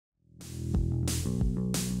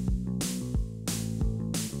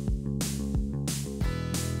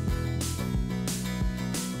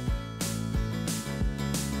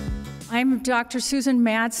I'm Dr. Susan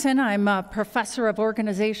Madsen. I'm a professor of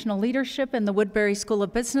organizational leadership in the Woodbury School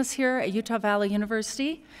of Business here at Utah Valley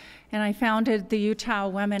University. And I founded the Utah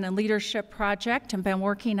Women in Leadership Project and been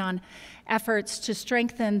working on efforts to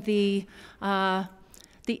strengthen the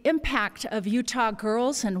impact of Utah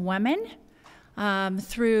girls and women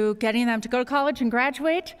through getting them to go to college and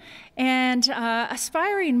graduate, and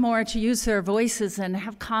aspiring more to use their voices and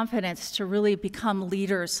have confidence to really become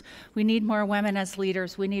leaders. We need more women as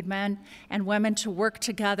leaders. We need men and women to work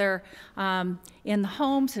together in the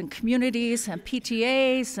homes and communities and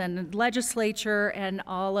PTAs and legislature and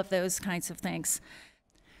all of those kinds of things.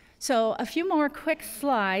 So a few more quick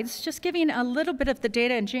slides, just giving a little bit of the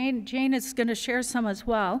data, and Jane is going to share some as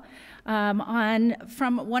well,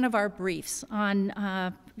 from one of our briefs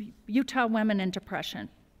on Utah women and depression.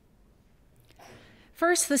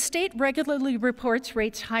 First, the state regularly reports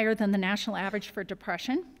rates higher than the national average for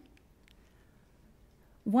depression.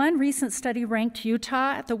 One recent study ranked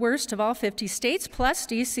Utah at the worst of all 50 states, plus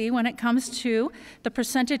DC, when it comes to the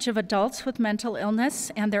percentage of adults with mental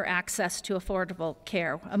illness and their access to affordable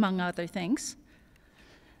care, among other things.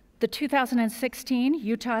 The 2016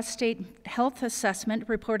 Utah State Health Assessment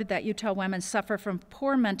reported that Utah women suffer from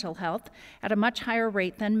poor mental health at a much higher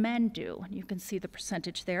rate than men do. You can see the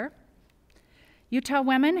percentage there. Utah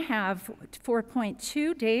women have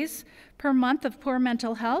 4.2 days per month of poor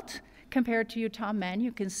mental health, compared to Utah men.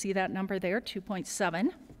 You can see that number there, 2.7.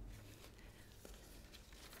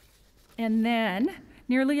 And then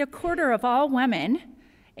nearly a quarter of all women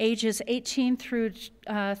ages 18 through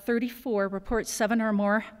 34 report 7 or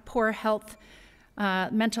more poor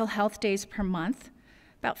mental health days per month.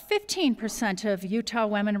 About 15% of Utah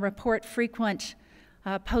women report frequent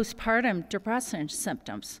postpartum depression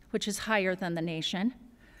symptoms, which is higher than the nation.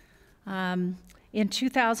 In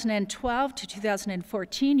 2012 to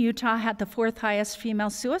 2014, Utah had the 4th highest female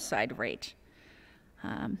suicide rate.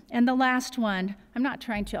 And the last one, I'm not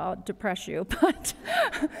trying to depress you, but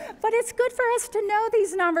it's good for us to know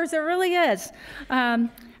these numbers, it really is.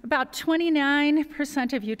 About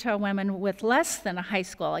 29% of Utah women with less than a high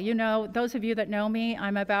school. You know, those of you that know me,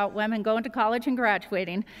 I'm about women going to college and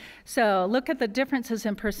graduating. So look at the differences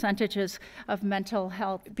in percentages of mental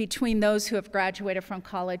health between those who have graduated from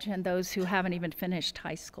college and those who haven't even finished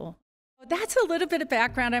high school. That's a little bit of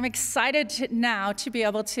background. I'm excited now to be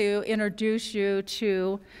able to introduce you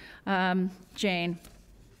to Jane.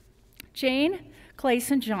 Jane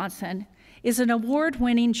Clayson Johnson is an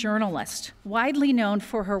award-winning journalist, widely known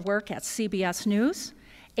for her work at CBS News,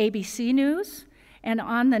 ABC News, and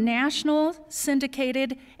on the national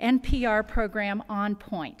syndicated NPR program On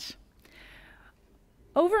Point.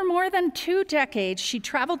 Over more than 2 decades, she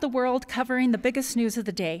traveled the world covering the biggest news of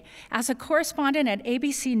the day. As a correspondent at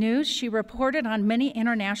ABC News, she reported on many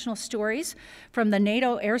international stories, from the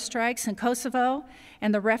NATO airstrikes in Kosovo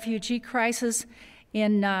and the refugee crisis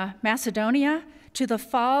in Macedonia, to the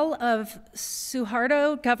fall of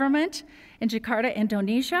Suharto government in Jakarta,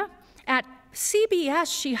 Indonesia. At CBS,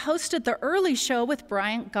 she hosted The Early Show with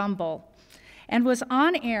Bryant Gumbel and was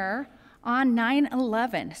on air on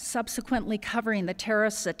 9/11, subsequently covering the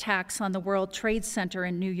terrorist attacks on the World Trade Center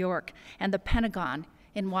in New York and the Pentagon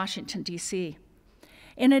in Washington, D.C.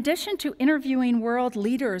 In addition to interviewing world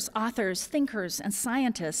leaders, authors, thinkers, and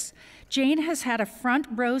scientists, Jane has had a front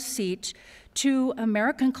row seat to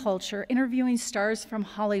American culture, interviewing stars from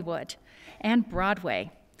Hollywood and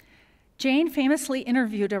Broadway. Jane famously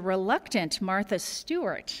interviewed a reluctant Martha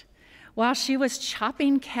Stewart while she was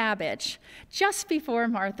chopping cabbage just before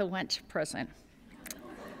Martha went to prison.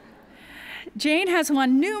 Jane has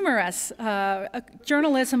won numerous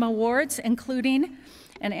journalism awards, including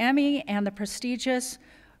an Emmy and the prestigious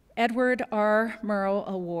Edward R. Murrow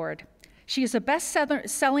Award. She is a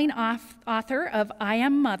best-selling author of I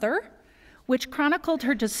Am Mother, which chronicled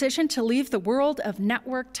her decision to leave the world of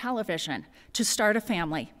network television to start a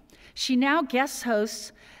family. She now guest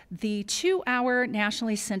hosts the 2-hour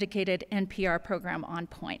nationally syndicated NPR program On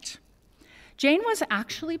Point. Jane was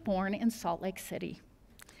actually born in Salt Lake City,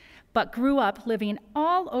 but grew up living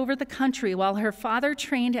all over the country while her father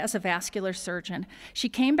trained as a vascular surgeon. She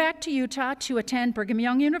came back to Utah to attend Brigham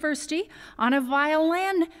Young University on a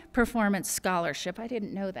violin performance scholarship. I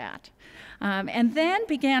didn't know that. And then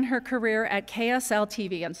began her career at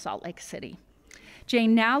KSL-TV in Salt Lake City.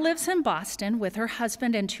 Jane now lives in Boston with her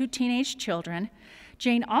husband and 2 teenage children.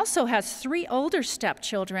 Jane also has 3 older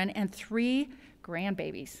stepchildren and 3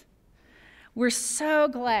 grandbabies. We're so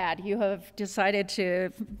glad you have decided to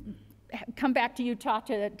come back to Utah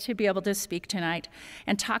to be able to speak tonight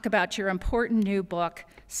and talk about your important new book,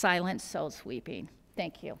 Silent Soul Sweeping.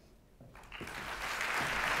 Thank you.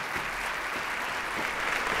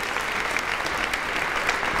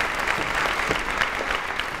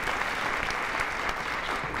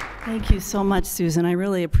 Thank you so much, Susan. I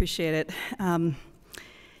really appreciate it.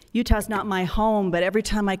 Utah's not my home, but every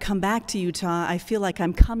time I come back to Utah, I feel like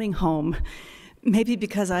I'm coming home. Maybe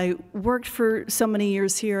because I worked for so many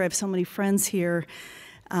years here, I have so many friends here,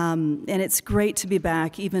 and it's great to be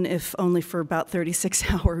back, even if only for about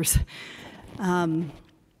 36 hours.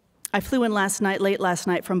 I flew in late last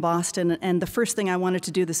night from Boston, and the first thing I wanted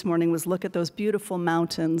to do this morning was look at those beautiful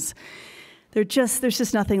mountains. There's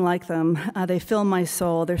just nothing like them. They fill my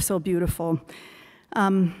soul. They're so beautiful.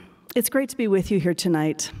 It's great to be with you here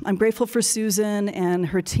tonight. I'm grateful for Susan and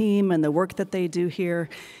her team and the work that they do here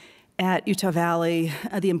at Utah Valley,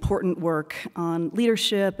 the important work on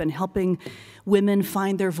leadership and helping women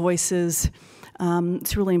find their voices.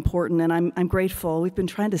 It's really important, and I'm grateful. We've been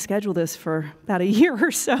trying to schedule this for about a year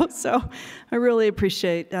or so I really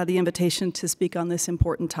appreciate the invitation to speak on this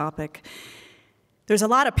important topic. There's a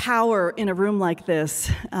lot of power in a room like this,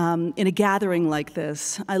 in a gathering like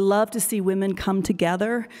this. I love to see women come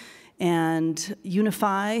together and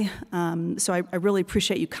unify. So I really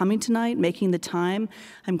appreciate you coming tonight, making the time.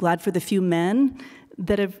 I'm glad for the few men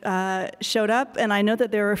that have showed up, and I know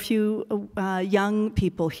that there are a few young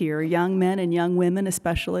people here, young men and young women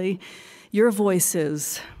especially. Your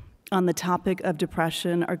voices on the topic of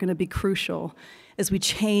depression are going to be crucial as we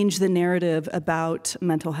change the narrative about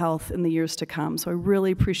mental health in the years to come. So I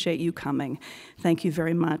really appreciate you coming. Thank you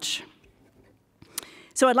very much.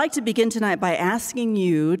 So I'd like to begin tonight by asking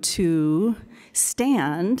you to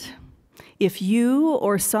stand if you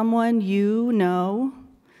or someone you know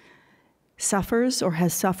suffers or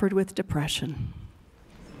has suffered with depression.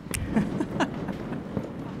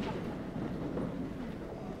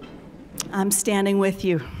 I'm standing with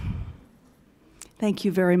you. Thank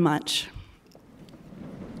you very much.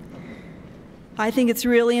 I think it's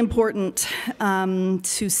really important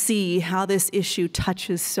to see how this issue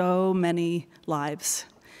touches so many lives.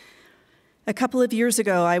 A couple of years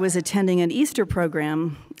ago, I was attending an Easter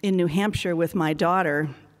program in New Hampshire with my daughter.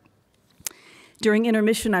 During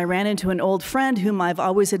intermission, I ran into an old friend whom I've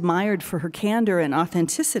always admired for her candor and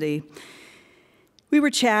authenticity. We were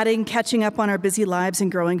chatting, catching up on our busy lives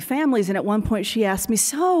and growing families, and at one point she asked me,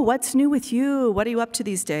 "So, what's new with you? What are you up to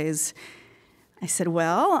these days?" I said,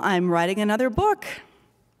 "Well, I'm writing another book."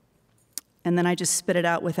 And then I just spit it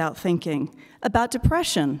out without thinking, about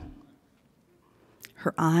depression.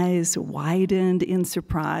 Her eyes widened in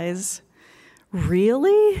surprise.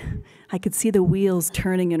 Really? I could see the wheels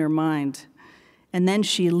turning in her mind. And then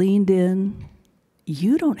she leaned in.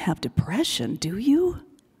 "You don't have depression, do you?"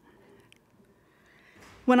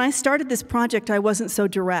 When I started this project, I wasn't so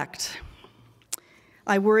direct.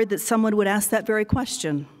 I worried that someone would ask that very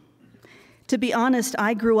question. To be honest,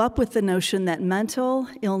 I grew up with the notion that mental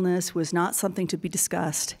illness was not something to be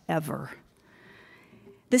discussed ever.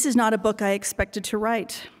 This is not a book I expected to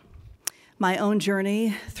write. My own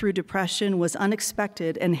journey through depression was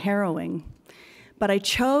unexpected and harrowing, but I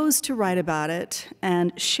chose to write about it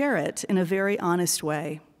and share it in a very honest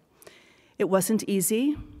way. It wasn't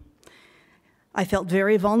easy. I felt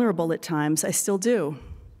very vulnerable at times. I still do.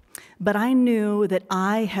 But I knew that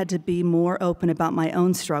I had to be more open about my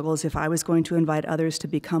own struggles if I was going to invite others to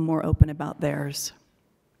become more open about theirs.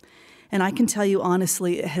 And I can tell you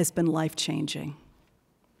honestly, it has been life-changing.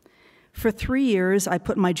 For 3 years, I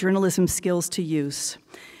put my journalism skills to use.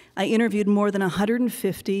 I interviewed more than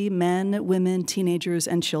 150 men, women, teenagers,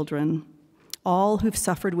 and children, all who've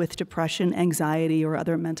suffered with depression, anxiety, or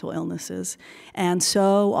other mental illnesses, and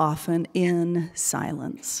so often in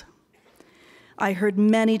silence. I heard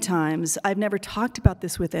many times, "I've never talked about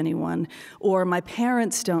this with anyone," or "My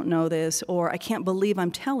parents don't know this," or "I can't believe I'm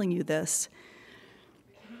telling you this."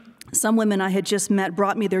 Some women I had just met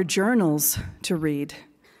brought me their journals to read.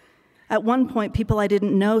 At one point, people I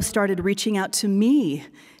didn't know started reaching out to me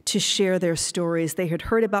to share their stories. They had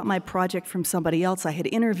heard about my project from somebody else I had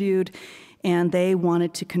interviewed, and they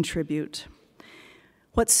wanted to contribute.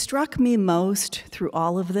 What struck me most through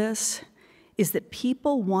all of this is that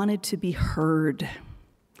people wanted to be heard.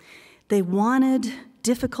 They wanted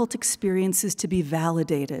difficult experiences to be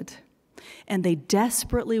validated, and they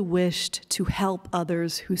desperately wished to help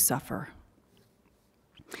others who suffer.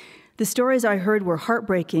 The stories I heard were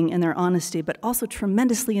heartbreaking in their honesty, but also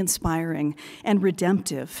tremendously inspiring and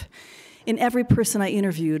redemptive. In every person I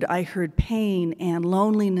interviewed, I heard pain and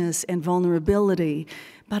loneliness and vulnerability,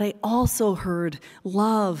 but I also heard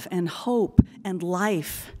love and hope and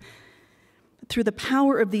life. Through the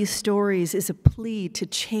power of these stories is a plea to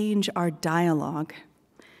change our dialogue,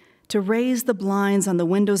 to raise the blinds on the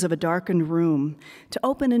windows of a darkened room, to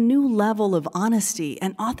open a new level of honesty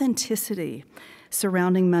and authenticity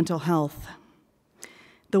surrounding mental health.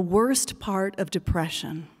 The worst part of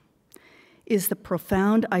depression is the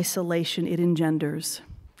profound isolation it engenders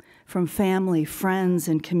from family, friends,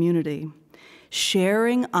 and community.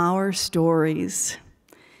 Sharing our stories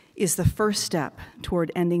is the first step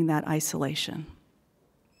toward ending that isolation.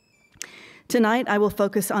 Tonight, I will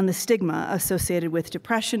focus on the stigma associated with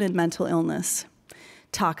depression and mental illness,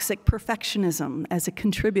 toxic perfectionism as a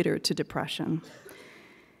contributor to depression,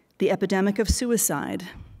 the epidemic of suicide,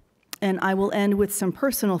 and I will end with some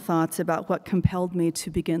personal thoughts about what compelled me to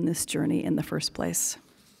begin this journey in the first place.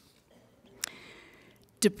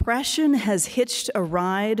 Depression has hitched a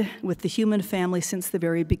ride with the human family since the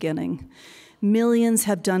very beginning. Millions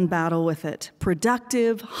have done battle with it,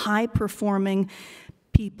 productive, high-performing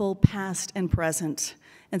people, past and present,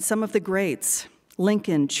 and some of the greats,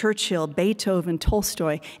 Lincoln, Churchill, Beethoven,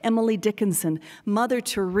 Tolstoy, Emily Dickinson, Mother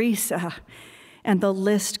Teresa, and the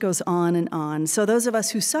list goes on and on. So those of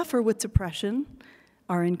us who suffer with depression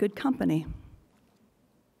are in good company.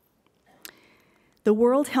 The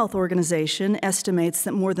World Health Organization estimates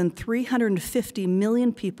that more than 350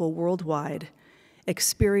 million people worldwide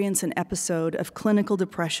experience an episode of clinical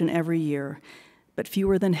depression every year, but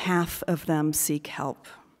fewer than half of them seek help.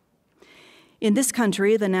 In this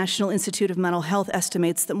country, the National Institute of Mental Health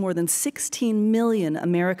estimates that more than 16 million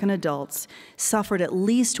American adults suffered at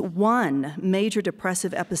least one major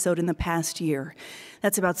depressive episode in the past year.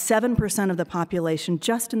 That's about 7% of the population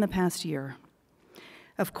just in the past year.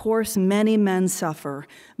 Of course, many men suffer,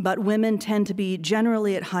 but women tend to be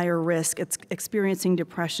generally at higher risk, experiencing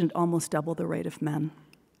depression at almost double the rate of men.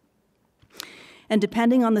 And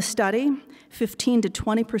depending on the study, 15 to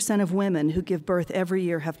 20% of women who give birth every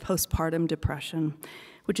year have postpartum depression,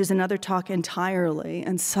 which is another talk entirely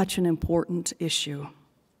and such an important issue.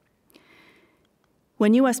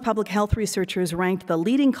 When U.S. public health researchers ranked the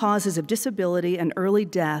leading causes of disability and early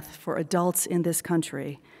death for adults in this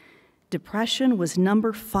country, depression was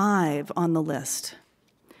number 5 on the list,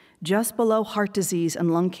 just below heart disease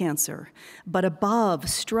and lung cancer, but above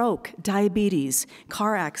stroke, diabetes,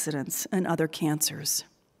 car accidents, and other cancers.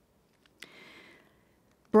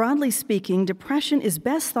 Broadly speaking, depression is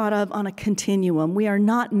best thought of on a continuum. We are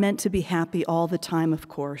not meant to be happy all the time, of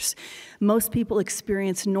course. Most people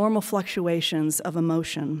experience normal fluctuations of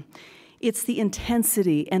emotion. It's the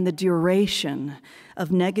intensity and the duration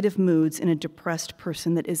of negative moods in a depressed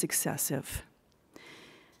person that is excessive.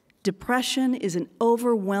 Depression is an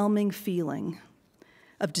overwhelming feeling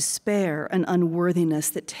of despair and unworthiness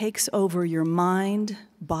that takes over your mind,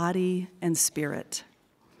 body, and spirit.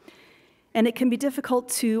 And it can be difficult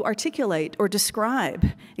to articulate or describe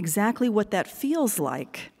exactly what that feels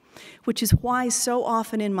like, which is why so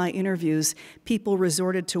often in my interviews, people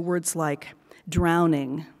resorted to words like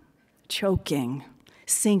drowning, choking,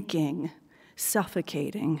 sinking,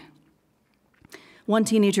 suffocating. One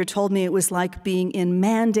teenager told me it was like being in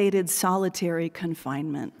mandated solitary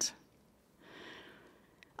confinement.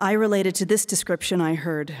 I related to this description I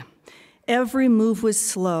heard. Every move was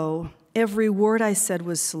slow. Every word I said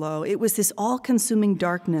was slow. It was this all-consuming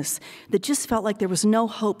darkness that just felt like there was no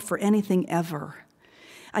hope for anything ever.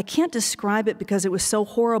 I can't describe it because it was so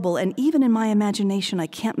horrible, and even in my imagination, I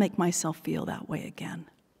can't make myself feel that way again.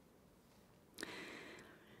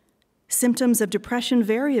 Symptoms of depression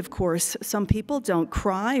vary, of course. Some people don't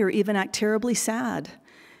cry or even act terribly sad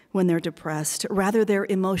when they're depressed. Rather, they're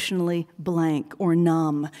emotionally blank or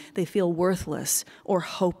numb. They feel worthless or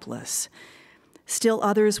hopeless. Still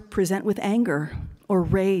others present with anger or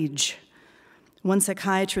rage. One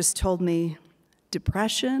psychiatrist told me,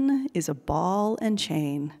 depression is a ball and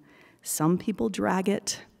chain. Some people drag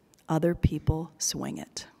it, other people swing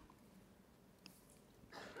it.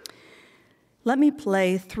 Let me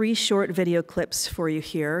play 3 short video clips for you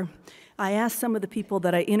here. I asked some of the people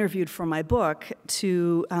that I interviewed for my book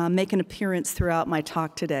to make an appearance throughout my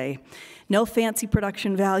talk today. No fancy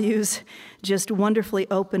production values, just wonderfully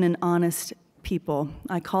open and honest people.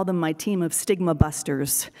 I call them my team of stigma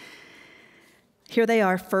busters. Here they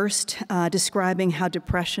are first, describing how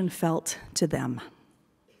depression felt to them.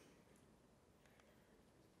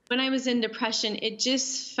 When I was in depression, it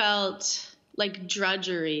just felt like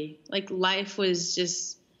drudgery, like life was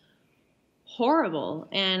just horrible.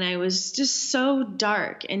 And I was just so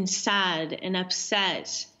dark and sad and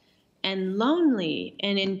upset and lonely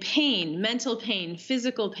and in pain, mental pain,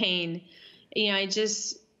 physical pain. You know,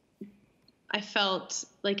 I felt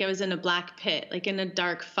like I was in a black pit, like in a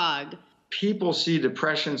dark fog. People see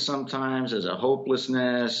depression sometimes as a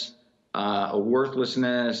hopelessness, a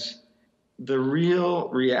worthlessness. The real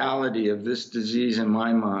reality of this disease in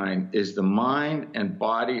my mind is the mind and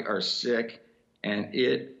body are sick and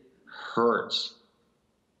it hurts.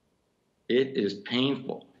 It is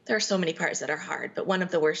painful. There are so many parts that are hard, but one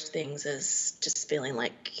of the worst things is just feeling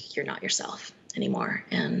like you're not yourself anymore,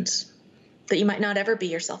 and that you might not ever be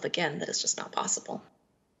yourself again, that it's just not possible.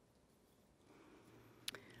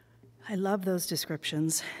 I love those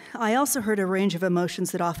descriptions. I also heard a range of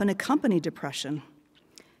emotions that often accompany depression.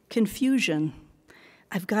 Confusion.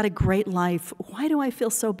 I've got a great life. Why do I feel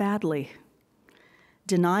so badly?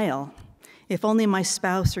 Denial. If only my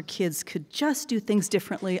spouse or kids could just do things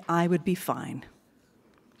differently, I would be fine.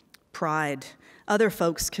 Pride. Other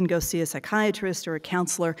folks can go see a psychiatrist or a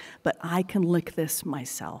counselor, but I can lick this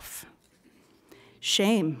myself.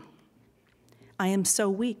 Shame. I am so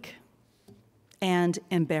weak. And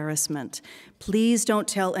embarrassment. Please don't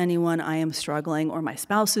tell anyone I am struggling, or my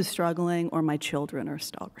spouse is struggling, or my children are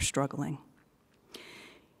struggling.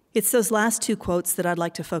 It's those last two quotes that I'd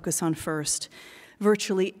like to focus on first.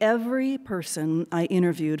 Virtually every person I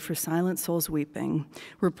interviewed for Silent Souls Weeping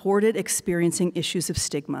reported experiencing issues of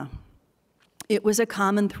stigma. It was a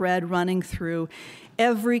common thread running through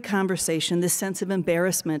every conversation, this sense of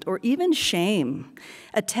embarrassment or even shame,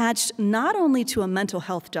 attached not only to a mental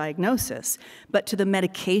health diagnosis, but to the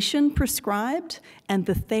medication prescribed and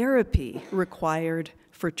the therapy required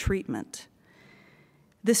for treatment.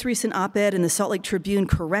 This recent op-ed in the Salt Lake Tribune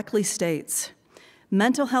correctly states,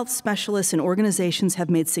 mental health specialists and organizations have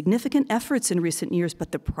made significant efforts in recent years,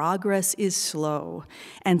 but the progress is slow,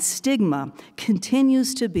 and stigma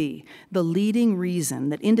continues to be the leading reason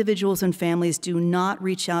that individuals and families do not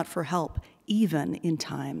reach out for help, even in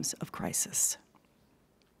times of crisis.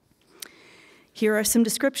 Here are some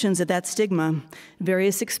descriptions of that stigma,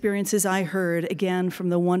 various experiences I heard, again, from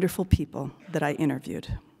the wonderful people that I interviewed.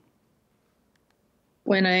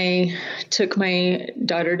 When I took my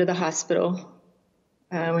daughter to the hospital,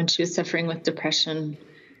 when she was suffering with depression,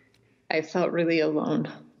 I felt really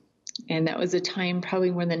alone. And that was a time,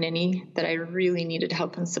 probably more than any, that I really needed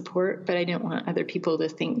help and support, but I didn't want other people to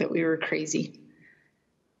think that we were crazy.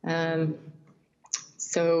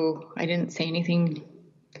 So I didn't say anything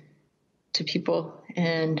to people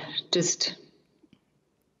and just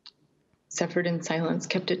suffered in silence,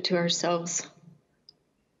 kept it to ourselves.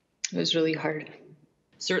 It was really hard.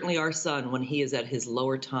 Certainly our son, when he is at his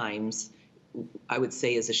lower times, I would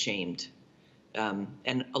say is ashamed.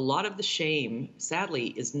 And a lot of the shame, sadly,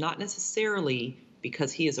 is not necessarily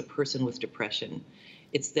because he is a person with depression.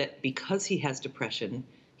 It's that because he has depression,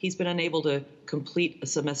 he's been unable to complete a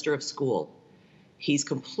semester of school. He's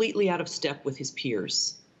completely out of step with his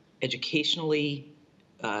peers, educationally,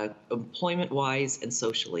 employment-wise, and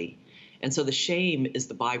socially. And so the shame is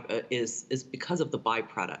because of the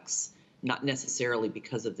byproducts, not necessarily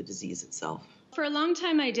because of the disease itself. For a long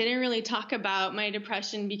time, I didn't really talk about my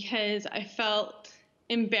depression because I felt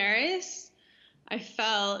embarrassed. I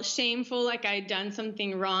felt shameful, like I'd done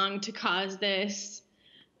something wrong to cause this.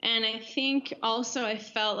 And I think also I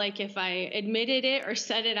felt like if I admitted it or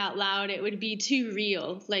said it out loud, it would be too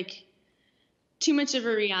real, like too much of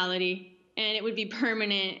a reality, and it would be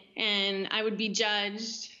permanent, and I would be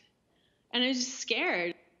judged, and I was just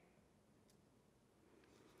scared.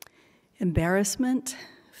 Embarrassment,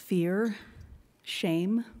 fear,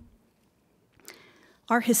 shame.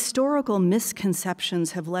 Our historical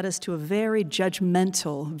misconceptions have led us to a very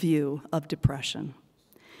judgmental view of depression.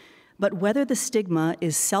 But whether the stigma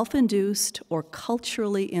is self-induced or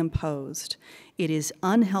culturally imposed, it is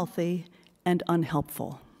unhealthy and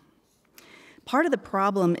unhelpful. Part of the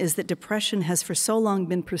problem is that depression has for so long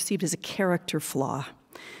been perceived as a character flaw,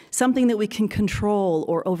 something that we can control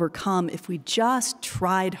or overcome if we just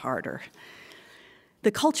tried harder.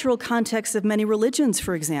 The cultural context of many religions,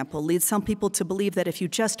 for example, leads some people to believe that if you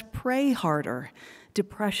just pray harder,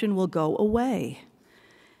 depression will go away.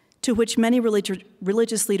 To which many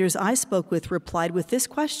religious leaders I spoke with replied with this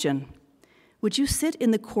question: would you sit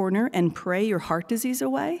in the corner and pray your heart disease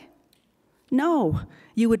away? No,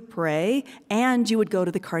 you would pray and you would go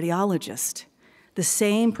to the cardiologist. The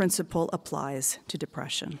same principle applies to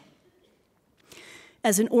depression.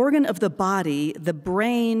 As an organ of the body, the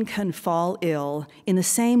brain can fall ill in the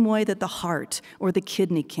same way that the heart or the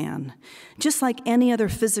kidney can. Just like any other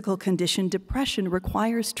physical condition, depression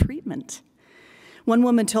requires treatment. One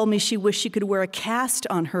woman told me she wished she could wear a cast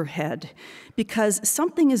on her head because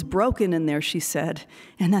something is broken in there, she said,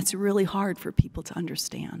 and that's really hard for people to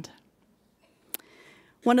understand.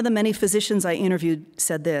 One of the many physicians I interviewed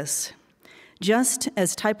said this: just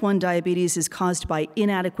as type 1 diabetes is caused by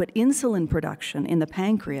inadequate insulin production in the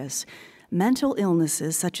pancreas, mental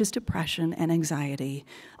illnesses such as depression and anxiety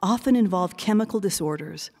often involve chemical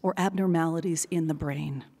disorders or abnormalities in the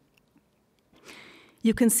brain.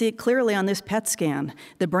 You can see it clearly on this PET scan.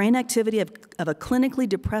 The brain activity of a clinically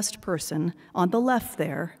depressed person on the left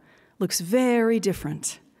there looks very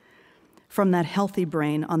different from that healthy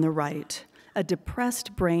brain on the right. A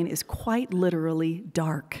depressed brain is quite literally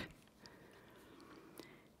dark.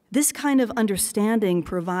 This kind of understanding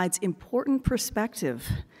provides important perspective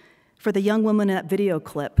for the young woman in that video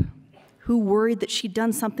clip who worried that she'd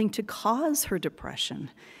done something to cause her depression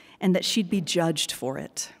and that she'd be judged for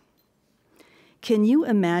it. Can you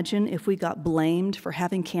imagine if we got blamed for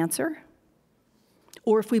having cancer?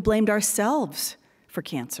 Or if we blamed ourselves for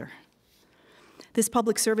cancer? This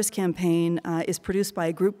public service campaign is produced by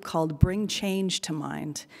a group called Bring Change to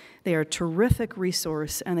Mind. They are a terrific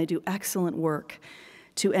resource, and they do excellent work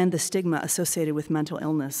to end the stigma associated with mental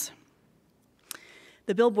illness.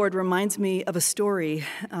 The billboard reminds me of a story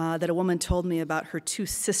that a woman told me about her two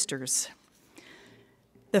sisters.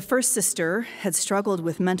 The first sister had struggled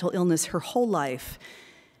with mental illness her whole life,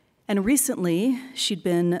 and recently she'd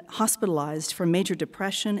been hospitalized for major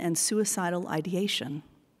depression and suicidal ideation.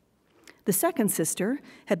 The second sister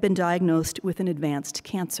had been diagnosed with an advanced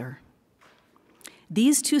cancer.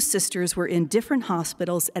 These two sisters were in different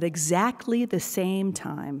hospitals at exactly the same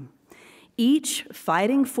time, each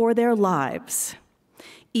fighting for their lives,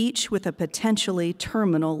 each with a potentially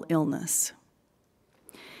terminal illness.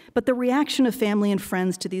 But the reaction of family and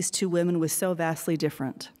friends to these two women was so vastly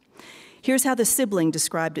different. Here's how the sibling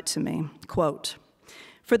described it to me, quote,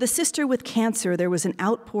 "For the sister with cancer, there was an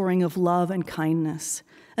outpouring of love and kindness,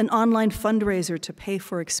 an online fundraiser to pay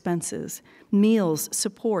for expenses, meals,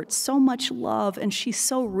 support, so much love, and she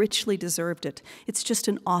so richly deserved it. It's just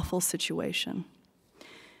an awful situation.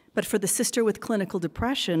 But for the sister with clinical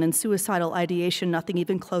depression and suicidal ideation, nothing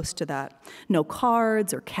even close to that. No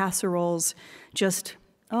cards or casseroles, just,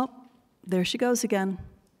 oh, there she goes again.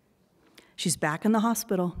 She's back in the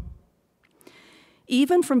hospital."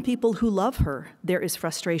 Even from people who love her, there is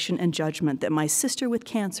frustration and judgment that my sister with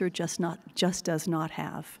cancer just does not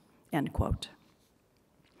have, end quote.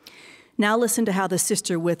 Now listen to how the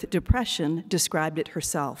sister with depression described it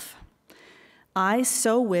herself. "I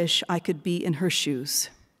so wish I could be in her shoes,"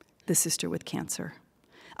 the sister with cancer.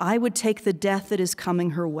 "I would take the death that is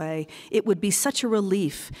coming her way. It would be such a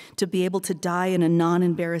relief to be able to die in a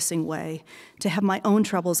non-embarrassing way, to have my own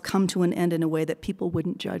troubles come to an end in a way that people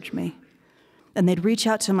wouldn't judge me. And they'd reach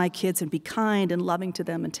out to my kids and be kind and loving to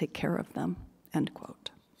them and take care of them," end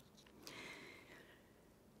quote.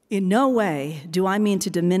 In no way do I mean to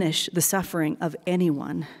diminish the suffering of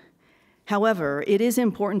anyone. However, it is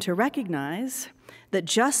important to recognize that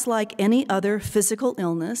just like any other physical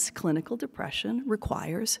illness, clinical depression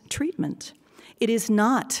requires treatment. It is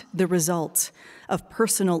not the result of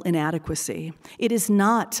personal inadequacy. It is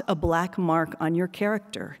not a black mark on your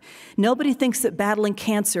character. Nobody thinks that battling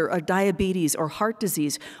cancer or diabetes or heart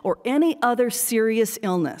disease or any other serious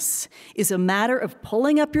illness is a matter of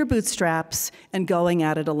pulling up your bootstraps and going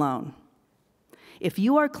at it alone. If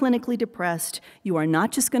you are clinically depressed, you are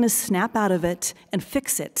not just going to snap out of it and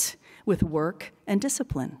fix it with work and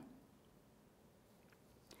discipline.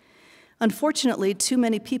 Unfortunately, too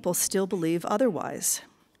many people still believe otherwise.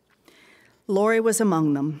 Lori was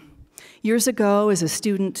among them. Years ago, as a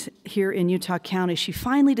student here in Utah County, she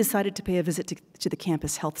finally decided to pay a visit to the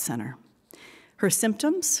campus health center. Her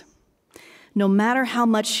symptoms? No matter how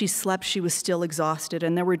much she slept, she was still exhausted,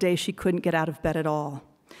 and there were days she couldn't get out of bed at all.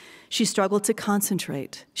 She struggled to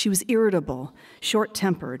concentrate. She was irritable,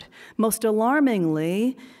 short-tempered. Most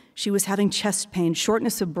alarmingly, she was having chest pain,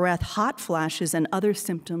 shortness of breath, hot flashes, and other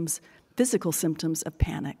symptoms, physical symptoms of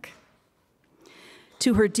panic.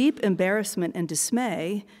 To her deep embarrassment and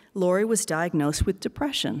dismay, Lori was diagnosed with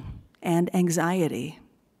depression and anxiety.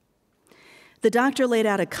 The doctor laid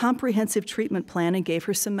out a comprehensive treatment plan and gave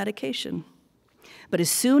her some medication. But as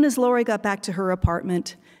soon as Lori got back to her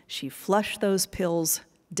apartment, she flushed those pills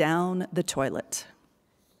down the toilet.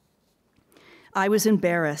 "I was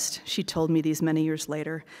embarrassed," she told me these many years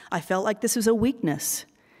later. "I felt like this was a weakness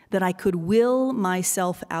that I could will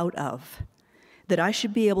myself out of, that I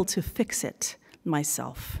should be able to fix it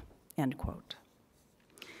myself," end quote.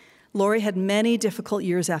 Lori had many difficult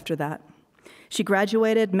years after that. She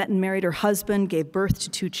graduated, met and married her husband, gave birth to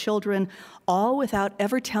 2 children, all without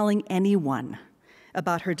ever telling anyone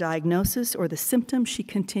about her diagnosis or the symptoms she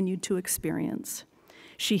continued to experience.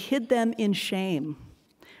 She hid them in shame,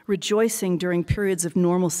 rejoicing during periods of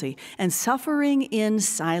normalcy, and suffering in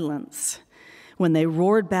silence when they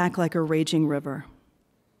roared back like a raging river.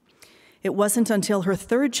 It wasn't until her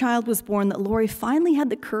 3rd child was born that Lori finally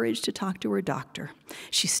had the courage to talk to her doctor.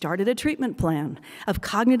 She started a treatment plan of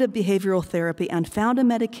cognitive behavioral therapy and found a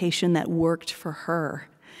medication that worked for her.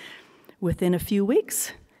 Within a few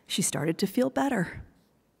weeks, she started to feel better.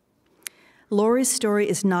 Lori's story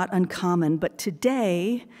is not uncommon, but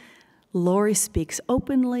today, Lori speaks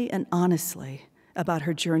openly and honestly about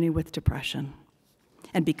her journey with depression.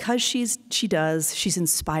 And because she does, she's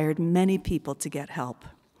inspired many people to get help.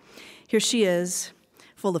 Here she is,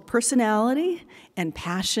 full of personality and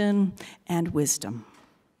passion and wisdom.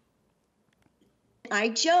 I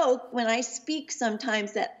joke when I speak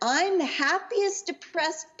sometimes that I'm the happiest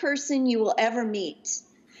depressed person you will ever meet,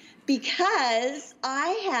 because I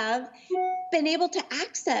have been able to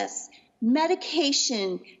access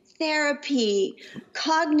medication, therapy,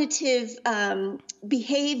 cognitive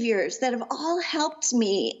behaviors that have all helped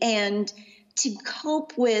me and to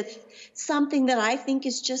cope with something that I think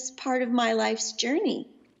is just part of my life's journey.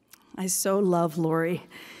 I so love Lori,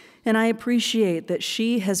 and I appreciate that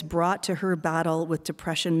she has brought to her battle with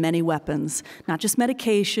depression many weapons, not just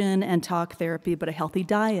medication and talk therapy, but a healthy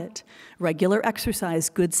diet, regular exercise,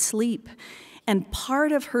 good sleep. And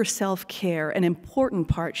part of her self-care, an important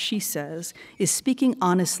part, she says, is speaking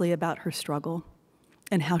honestly about her struggle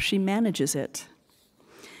and how she manages it.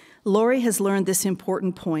 Lori has learned this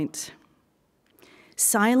important point.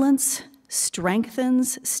 Silence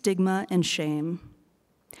strengthens stigma and shame.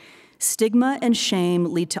 Stigma and shame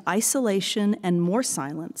lead to isolation and more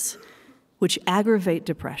silence, which aggravate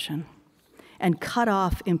depression and cut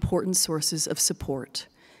off important sources of support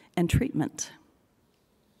and treatment.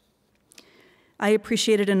 I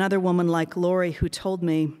appreciated another woman like Lori who told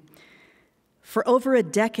me, "For over a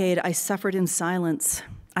decade, I suffered in silence.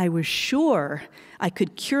 I was sure I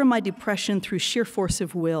could cure my depression through sheer force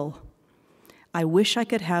of will. I wish I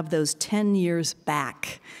could have those 10 years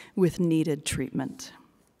back with needed treatment."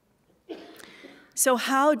 So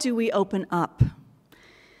how do we open up?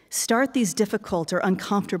 Start these difficult or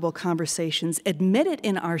uncomfortable conversations, admit it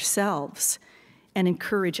in ourselves, and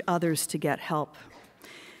encourage others to get help.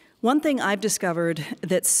 One thing I've discovered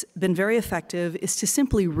that's been very effective is to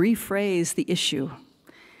simply rephrase the issue.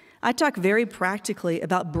 I talk very practically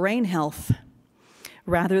about brain health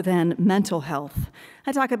rather than mental health.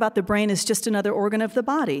 I talk about the brain as just another organ of the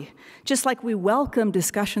body. Just like we welcome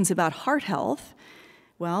discussions about heart health,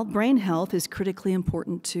 well, brain health is critically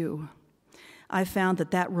important too. I've found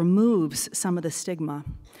that that removes some of the stigma.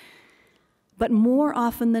 But more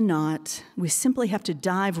often than not, we simply have to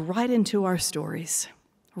dive right into our stories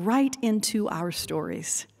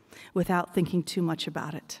without thinking too much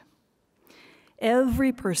about it.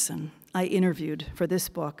 Every person I interviewed for this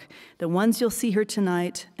book, the ones you'll see here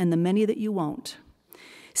tonight and the many that you won't,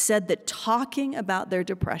 said that talking about their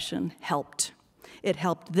depression helped. It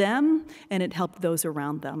helped them and it helped those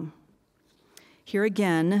around them. Here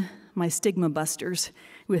again, my stigma busters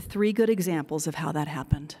with 3 good examples of how that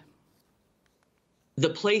happened.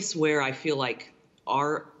 The place where I feel like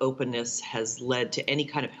our openness has led to any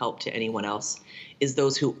kind of help to anyone else is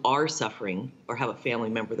those who are suffering or have a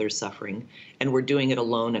family member that is suffering, and we're doing it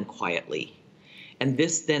alone and quietly. And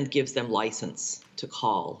this then gives them license to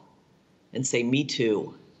call and say, "Me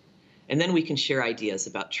too." And then we can share ideas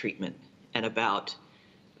about treatment and about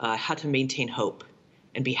how to maintain hope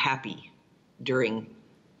and be happy during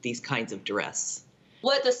these kinds of duress.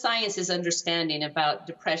 What the science is understanding about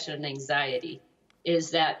depression and anxiety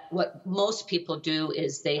is that what most people do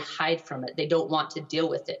is they hide from it. They don't want to deal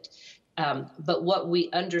with it. But what we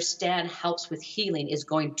understand helps with healing is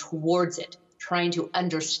going towards it, trying to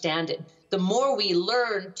understand it. The more we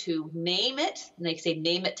learn to name it, and they say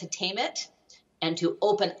name it to tame it, and to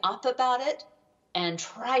open up about it, and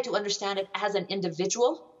try to understand it as an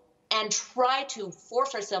individual, and try to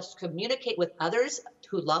force ourselves to communicate with others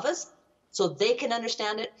who love us so they can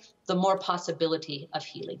understand it, the more possibility of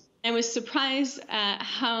healing. I was surprised at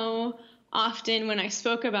how often when I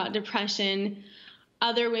spoke about depression,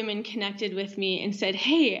 other women connected with me and said,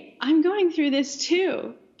 "Hey, I'm going through this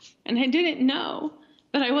too." And I didn't know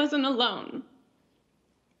that I wasn't alone.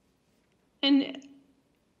 And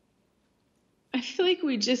I feel like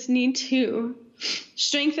we just need to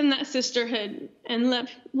strengthen that sisterhood and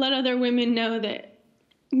let other women know that,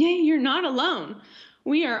 yeah, you're not alone.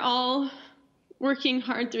 We are all working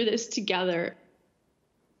hard through this together.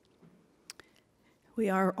 We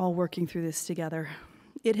are all working through this together.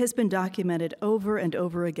 It has been documented over and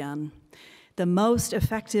over again. The most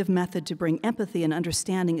effective method to bring empathy and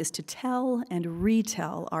understanding is to tell and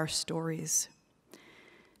retell our stories.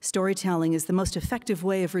 Storytelling is the most effective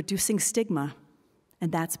way of reducing stigma,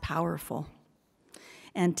 and that's powerful.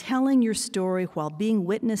 And telling your story while being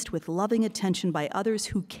witnessed with loving attention by others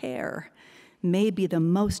who care may be the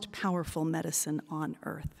most powerful medicine on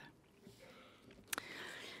earth.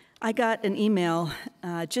 I got an email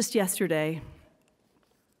just yesterday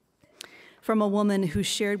from a woman who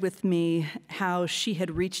shared with me how she had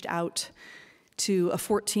reached out to a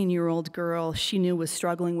 14-year-old girl she knew was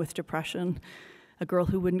struggling with depression, a girl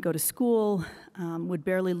who wouldn't go to school, would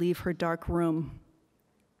barely leave her dark room.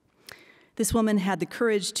 This woman had the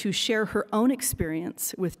courage to share her own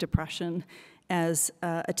experience with depression as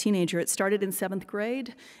a teenager. It started in 7th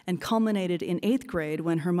grade and culminated in 8th grade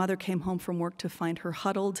when her mother came home from work to find her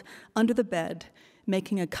huddled under the bed,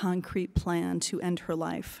 making a concrete plan to end her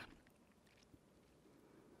life.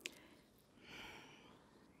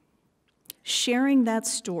 Sharing that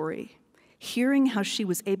story, hearing how she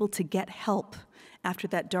was able to get help after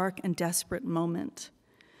that dark and desperate moment,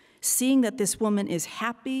 seeing that this woman is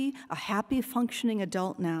happy, a happy, functioning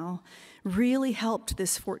adult now, really helped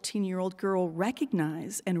this 14-year-old girl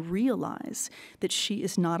recognize and realize that she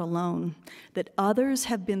is not alone, that others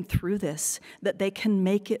have been through this, that they can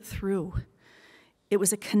make it through. It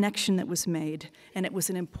was a connection that was made, and it was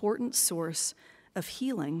an important source of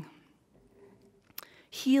healing.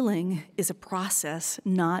 Healing is a process,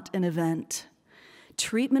 not an event.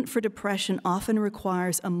 Treatment for depression often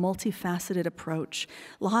requires a multifaceted approach,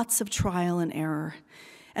 lots of trial and error.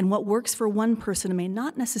 And what works for one person may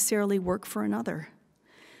not necessarily work for another.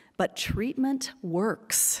 But treatment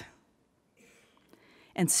works.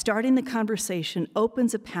 And starting the conversation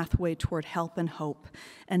opens a pathway toward help and hope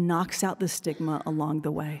and knocks out the stigma along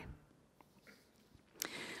the way.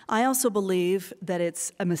 I also believe that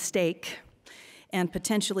it's a mistake and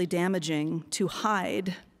potentially damaging to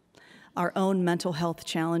hide our own mental health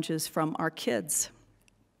challenges from our kids.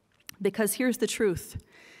 Because here's the truth,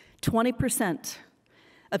 20%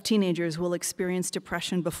 of teenagers will experience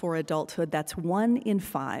depression before adulthood. That's 1 in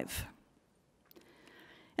 5.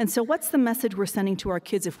 And so what's the message we're sending to our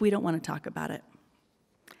kids if we don't want to talk about it?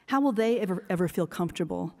 How will they ever feel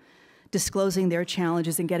comfortable disclosing their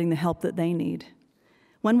challenges and getting the help that they need?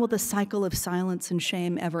 When will the cycle of silence and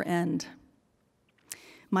shame ever end?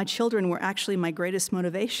 My children were actually my greatest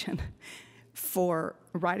motivation for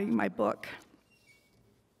writing my book.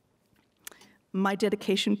 My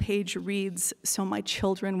dedication page reads, "So my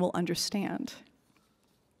children will understand."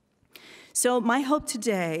 So my hope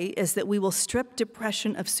today is that we will strip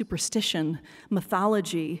depression of superstition,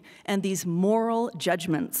 mythology, and these moral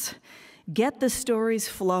judgments. Get the stories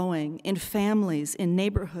flowing in families, in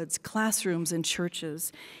neighborhoods, classrooms, and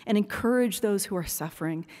churches, and encourage those who are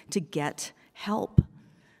suffering to get help.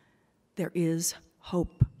 There is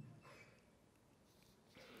hope.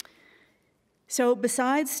 So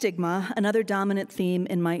besides stigma, another dominant theme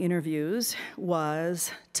in my interviews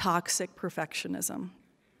was toxic perfectionism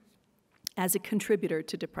as a contributor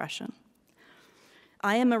to depression.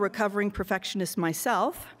 I am a recovering perfectionist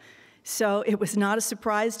myself, so it was not a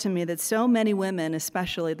surprise to me that so many women,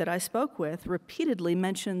 especially that I spoke with, repeatedly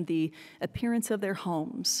mentioned the appearance of their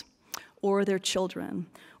homes, or their children,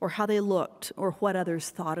 or how they looked, or what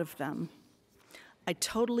others thought of them. I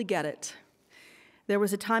totally get it. There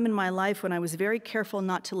was a time in my life when I was very careful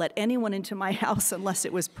not to let anyone into my house unless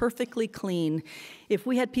it was perfectly clean. If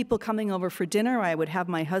we had people coming over for dinner, I would have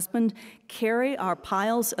my husband carry our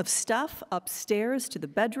piles of stuff upstairs to the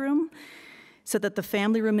bedroom so that the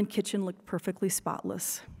family room and kitchen looked perfectly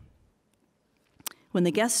spotless. When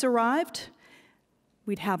the guests arrived,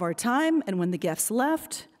 we'd have our time, and when the guests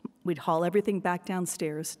left, we'd haul everything back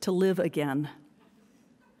downstairs to live again.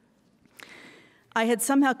 I had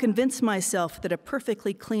somehow convinced myself that a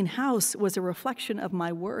perfectly clean house was a reflection of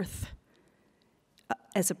my worth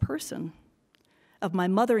as a person, of my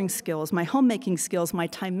mothering skills, my homemaking skills, my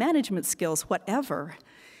time management skills, whatever.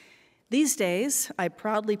 These days, I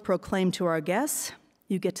proudly proclaim to our guests,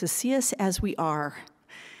 you get to see us as we are,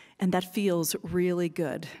 and that feels really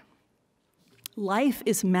good. Life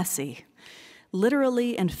is messy,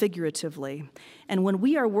 literally and figuratively. And when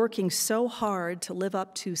we are working so hard to live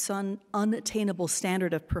up to some unattainable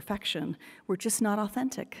standard of perfection, we're just not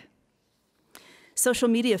authentic. Social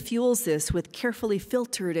media fuels this with carefully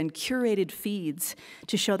filtered and curated feeds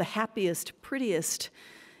to show the happiest, prettiest,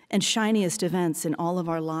 and shiniest events in all of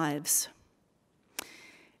our lives.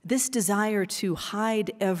 This desire to hide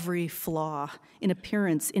every flaw in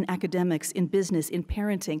appearance, in academics, in business, in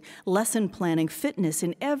parenting, lesson planning, fitness,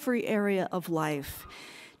 in every area of life,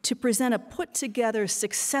 to present a put-together,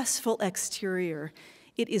 successful exterior,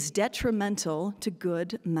 it is detrimental to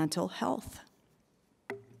good mental health.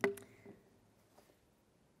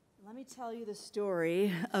 Let me tell you the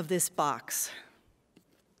story of this box.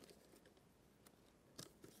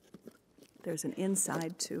 There's an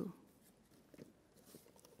inside, too.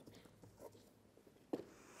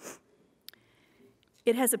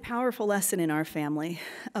 It has a powerful lesson in our family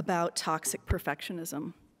about toxic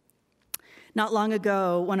perfectionism. Not long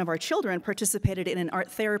ago, one of our children participated in an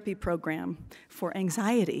art therapy program for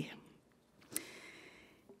anxiety.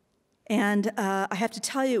 And I have to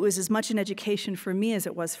tell you, it was as much an education for me as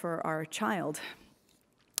it was for our child.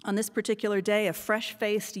 On this particular day, a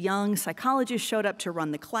fresh-faced young psychologist showed up to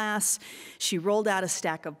run the class. She rolled out a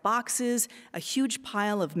stack of boxes, a huge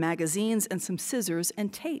pile of magazines, and some scissors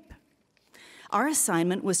and tape. Our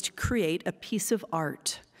assignment was to create a piece of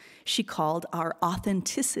art she called our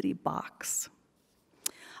authenticity box.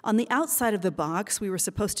 On the outside of the box, we were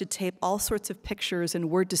supposed to tape all sorts of pictures and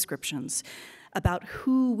word descriptions about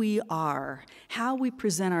who we are, how we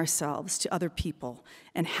present ourselves to other people,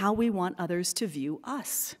 and how we want others to view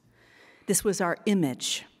us. This was our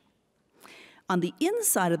image. On the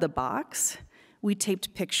inside of the box, we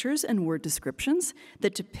taped pictures and word descriptions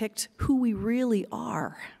that depict who we really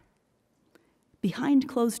are, behind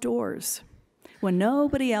closed doors, when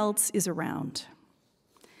nobody else is around.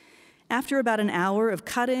 After about an hour of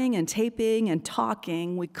cutting and taping and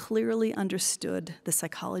talking, we clearly understood the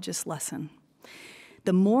psychologist's lesson.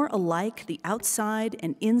 The more alike the outside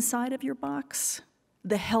and inside of your box,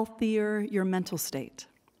 the healthier your mental state.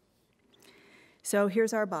 So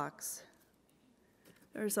here's our box.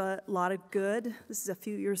 There's a lot of good. This is a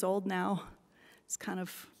few years old now. It's kind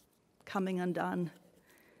of coming undone.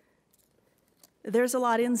 There's a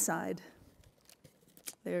lot inside.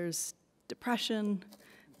 There's depression.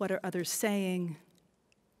 What are others saying?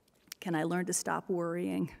 Can I learn to stop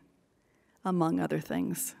worrying? Among other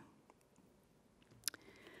things.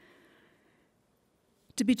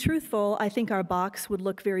 To be truthful, I think our box would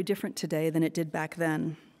look very different today than it did back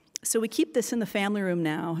then. So we keep this in the family room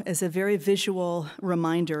now as a very visual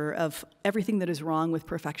reminder of everything that is wrong with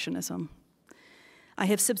perfectionism. I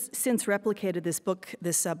have since replicated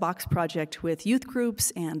this box project with youth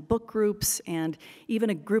groups and book groups and even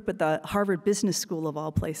a group at the Harvard Business School of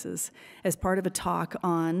all places as part of a talk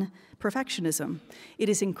on perfectionism. It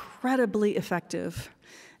is incredibly effective,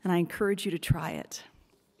 and I encourage you to try it.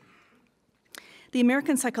 The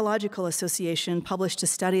American Psychological Association published a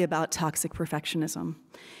study about toxic perfectionism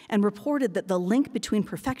and reported that the link between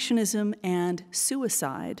perfectionism and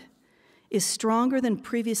suicide is stronger than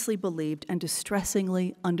previously believed and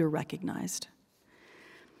distressingly under-recognized.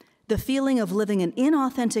 The feeling of living an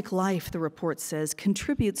inauthentic life, the report says,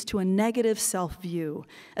 contributes to a negative self-view,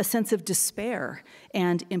 a sense of despair,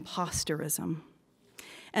 and imposterism.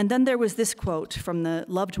 And then there was this quote from the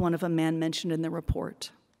loved one of a man mentioned in the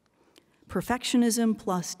report. Perfectionism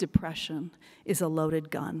plus depression is a loaded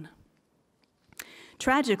gun.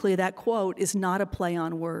 Tragically, that quote is not a play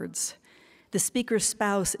on words. The speaker's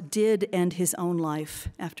spouse did end his own life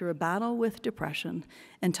after a battle with depression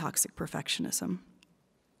and toxic perfectionism.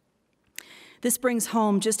 This brings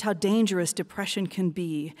home just how dangerous depression can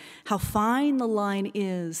be, how fine the line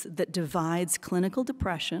is that divides clinical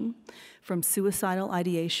depression from suicidal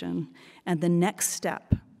ideation and the next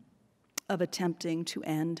step of attempting to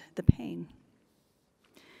end the pain.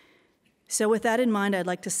 So with that in mind, I'd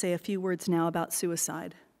like to say a few words now about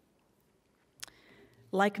suicide.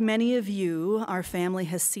 Like many of you, our family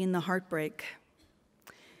has seen the heartbreak.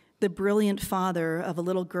 The brilliant father of a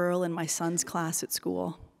little girl in my son's class at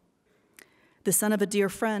school. The son of a dear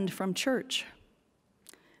friend from church.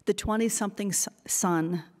 The 20-something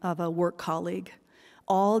son of a work colleague.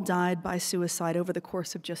 All died by suicide over the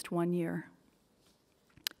course of just 1 year.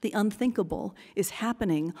 The unthinkable is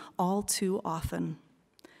happening all too often.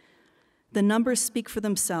 The numbers speak for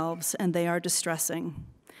themselves, and they are distressing.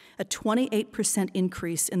 A 28%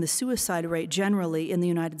 increase in the suicide rate generally in the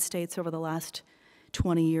United States over the last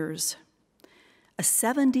 20 years. A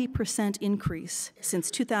 70% increase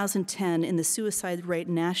since 2010 in the suicide rate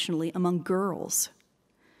nationally among girls.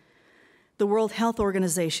 The World Health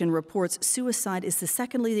Organization reports suicide is the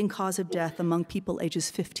second leading cause of death among people ages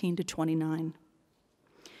 15 to 29.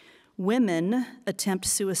 Women attempt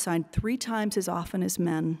suicide 3 times as often as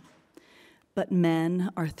men, but men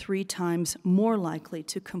are 3 times more likely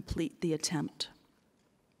to complete the attempt.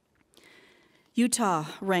 Utah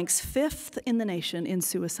ranks 5th in the nation in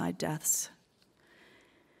suicide deaths.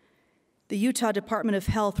 The Utah Department of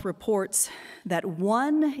Health reports that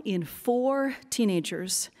 1 in 4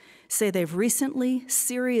 teenagers say they've recently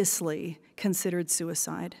seriously considered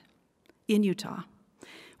suicide in Utah,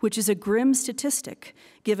 which is a grim statistic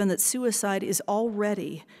given that suicide is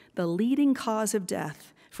already the leading cause of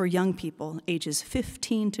death for young people ages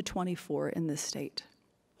 15 to 24 in this state.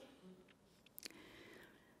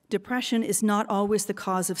 Depression is not always the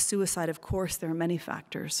cause of suicide, of course, there are many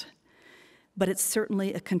factors, but it's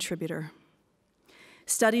certainly a contributor.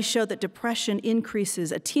 Studies show that depression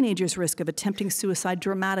increases a teenager's risk of attempting suicide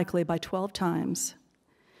dramatically by 12 times.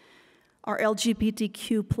 Our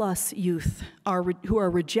LGBTQ plus youth who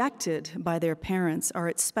are rejected by their parents are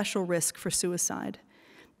at special risk for suicide,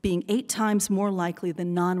 being 8 times more likely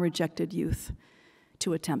than non-rejected youth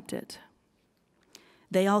to attempt it.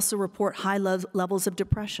 They also report high levels of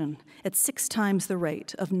depression at 6 times the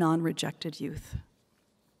rate of non-rejected youth.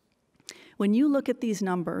 When you look at these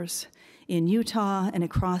numbers in Utah and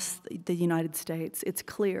across the United States, it's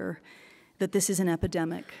clear that this is an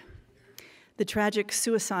epidemic. The tragic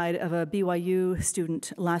suicide of a BYU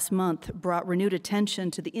student last month brought renewed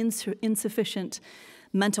attention to the insufficient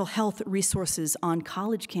mental health resources on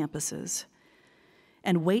college campuses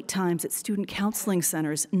and wait times at student counseling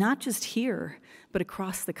centers, not just here, but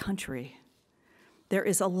across the country. There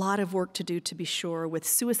is a lot of work to do, to be sure, with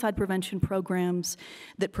suicide prevention programs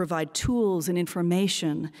that provide tools and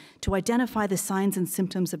information to identify the signs and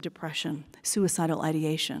symptoms of depression, suicidal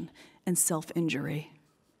ideation, and self-injury.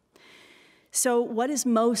 So what is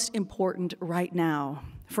most important right now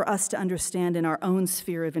for us to understand in our own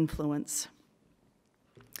sphere of influence?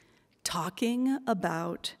 Talking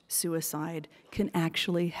about suicide can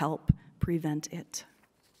actually help prevent it.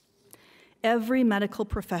 Every medical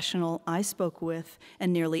professional I spoke with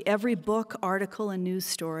and nearly every book, article, and news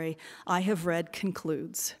story I have read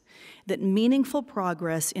concludes that meaningful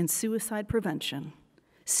progress in suicide prevention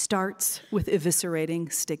starts with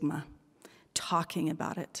eviscerating stigma, talking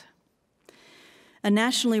about it. A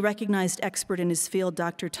nationally recognized expert in his field,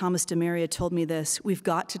 Dr. Thomas DeMaria, told me this: we've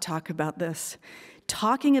got to talk about this.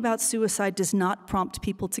 Talking about suicide does not prompt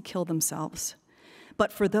people to kill themselves.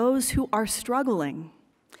 But for those who are struggling,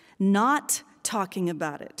 not talking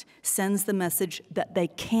about it sends the message that they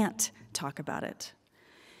can't talk about it.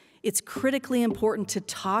 It's critically important to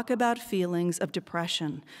talk about feelings of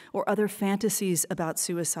depression or other fantasies about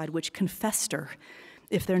suicide which can fester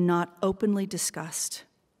if they're not openly discussed.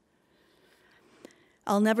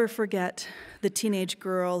 I'll never forget the teenage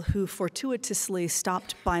girl who fortuitously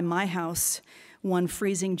stopped by my house one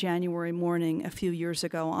freezing January morning a few years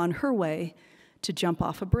ago on her way to jump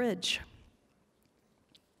off a bridge.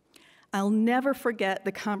 I'll never forget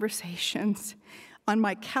the conversations on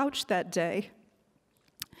my couch that day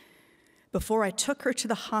before I took her to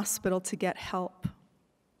the hospital to get help,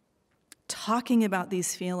 talking about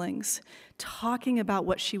these feelings, talking about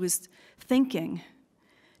what she was thinking,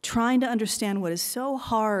 trying to understand what is so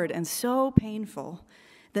hard and so painful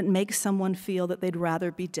that makes someone feel that they'd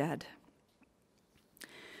rather be dead.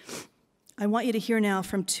 I want you to hear now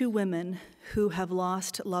from 2 women who have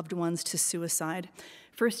lost loved ones to suicide.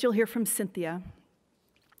 First, you'll hear from Cynthia.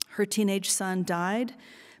 Her teenage son died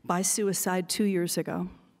by suicide 2 years ago.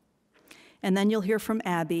 And then you'll hear from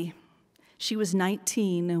Abby. She was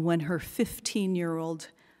 19 when her 15-year-old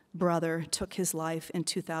brother took his life in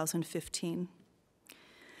 2015.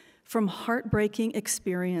 From heartbreaking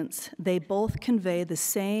experience, they both convey the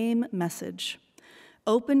same message: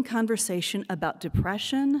 open conversation about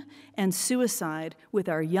depression and suicide with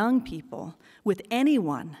our young people, with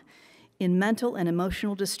anyone in mental and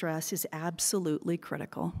emotional distress, is absolutely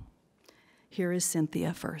critical. Here is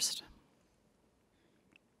Cynthia first.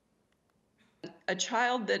 A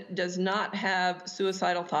child that does not have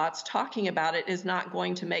suicidal thoughts, talking about it is not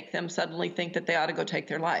going to make them suddenly think that they ought to go take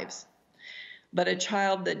their lives. But a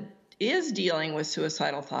child that is dealing with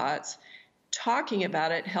suicidal thoughts, talking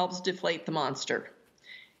about it helps deflate the monster.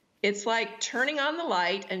 It's like turning on the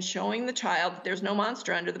light and showing the child that there's no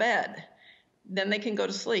monster under the bed. Then they can go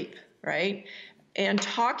to sleep, right? And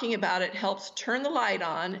talking about it helps turn the light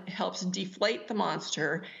on, helps deflate the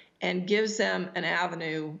monster, and gives them an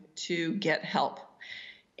avenue to get help.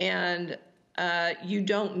 And you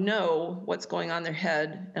don't know what's going on in their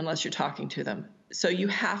head unless you're talking to them. So you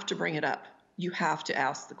have to bring it up. You have to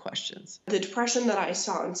ask the questions. The depression that I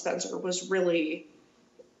saw in Spencer was really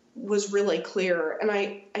clear. And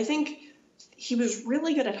I think he was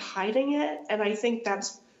really good at hiding it. And I think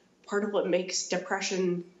that's part of what makes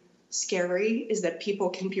depression scary, is that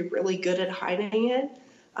people can be really good at hiding it.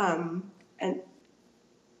 And,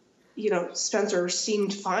 you know, Spencer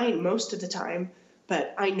seemed fine most of the time,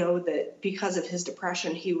 but I know that because of his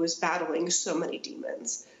depression, he was battling so many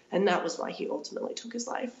demons. And that was why he ultimately took his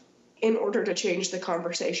life. In order to change the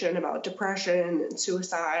conversation about depression and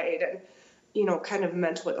suicide and, you know, kind of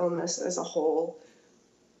mental illness as a whole,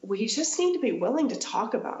 we just need to be willing to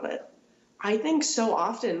talk about it. I think so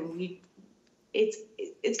often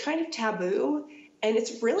it's kind of taboo, and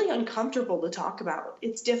it's really uncomfortable to talk about.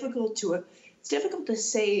 It's difficult to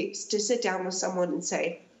sit down with someone and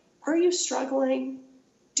say, are you struggling?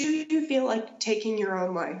 Do you feel like taking your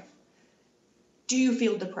own life? Do you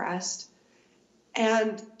feel depressed?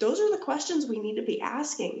 And those are the questions we need to be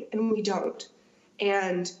asking, and we don't.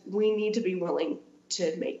 And we need to be willing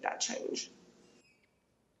to make that change.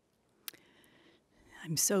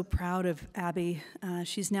 I'm so proud of Abby.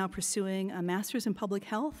 She's now pursuing a master's in public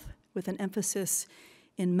health with an emphasis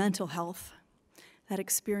in mental health. That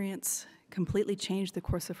experience completely changed the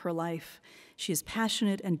course of her life. She is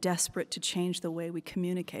passionate and desperate to change the way we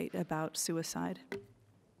communicate about suicide.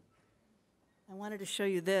 I wanted to show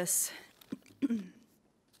you this.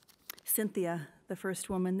 Cynthia, the first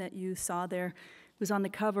woman that you saw there, was on the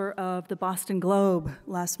cover of the Boston Globe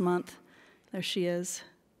last month. There she is.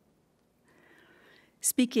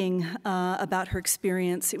 Speaking about her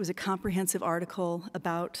experience, it was a comprehensive article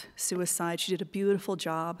about suicide. She did a beautiful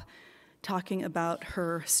job talking about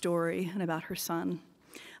her story and about her son.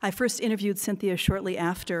 I first interviewed Cynthia shortly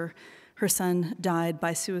after her son died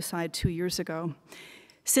by suicide 2 years ago.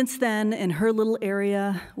 Since then, in her little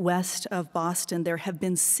area west of Boston, there have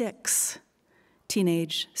been 6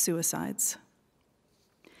 teenage suicides.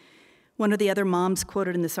 One of the other moms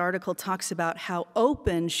quoted in this article talks about how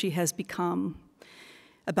open she has become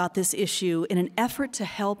about this issue in an effort to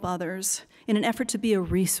help others, in an effort to be a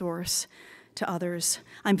resource to others.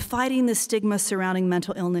 I'm fighting the stigma surrounding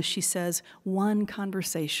mental illness, she says, one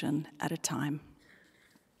conversation at a time.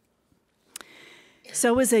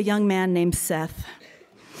 So is a young man named Seth.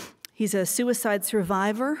 He's a suicide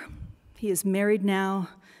survivor. He is married now,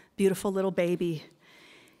 beautiful little baby.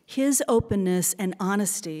 His openness and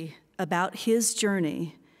honesty about his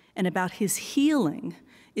journey and about his healing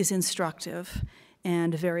is instructive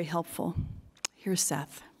and very helpful. Here's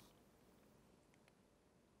Seth.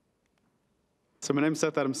 So my name's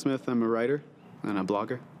Seth Adam Smith. I'm a writer and a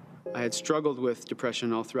blogger. I had struggled with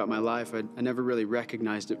depression all throughout my life. I never really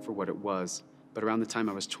recognized it for what it was. But around the time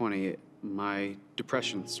I was 20, my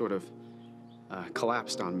depression sort of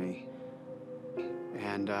collapsed on me.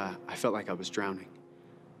 And I felt like I was drowning.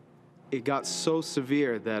 It got so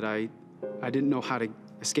severe that I didn't know how to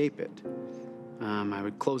escape it. I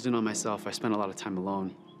would close in on myself. I spent a lot of time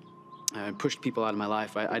alone. I pushed people out of my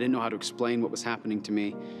life. I didn't know how to explain what was happening to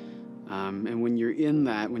me. And when you're in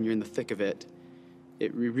that, when you're in the thick of it,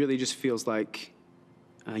 it really just feels like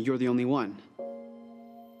you're the only one.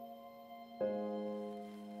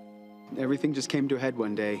 Everything just came to a head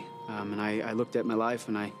one day, and I looked at my life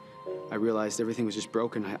and I realized everything was just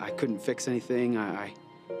broken. I couldn't fix anything.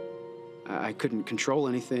 I couldn't control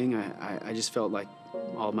anything. I just felt like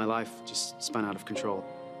all of my life just spun out of control.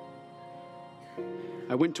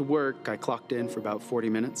 I went to work. I clocked in for about 40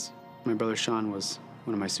 minutes. My brother Sean was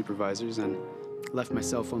one of my supervisors, and left my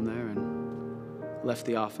cell phone there and left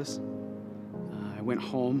the office. I went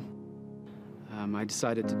home. I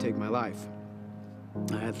decided to take my life.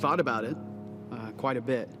 I had thought about it quite a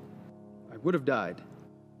bit. I would have died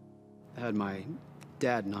had my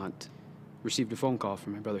dad not received a phone call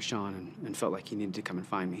from my brother Sean and felt like he needed to come and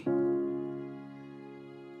find me.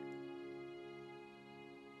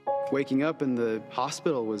 Waking up in the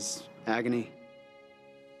hospital was agony.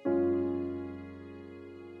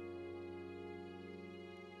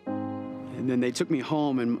 And then they took me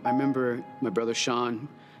home, and I remember my brother Sean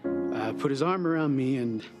put his arm around me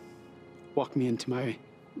and walked me into my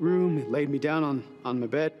room and laid me down on my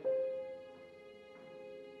bed.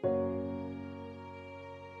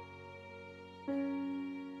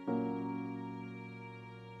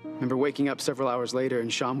 I remember waking up several hours later,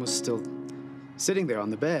 and Sean was still sitting there on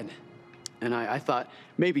the bed. And I thought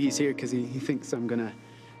maybe he's here because he thinks I'm gonna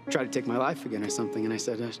try to take my life again or something. And I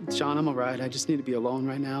said, Sean, I'm all right. I just need to be alone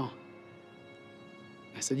right now.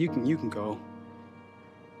 I said, you can go.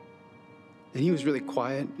 And he was really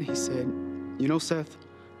quiet. He said, you know, Seth,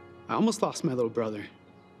 I almost lost my little brother.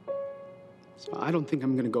 So I don't think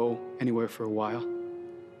I'm gonna go anywhere for a while.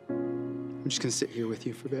 I'm just gonna sit here with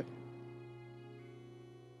you for a bit.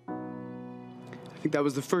 I think that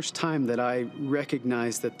was the first time that I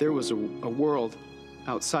recognized that there was a world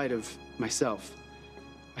outside of myself.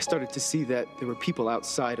 I started to see that there were people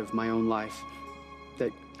outside of my own life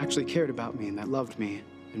that actually cared about me and that loved me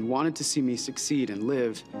and wanted to see me succeed and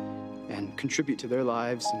live and contribute to their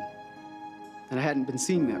lives. And I hadn't been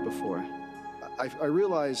seeing that before. I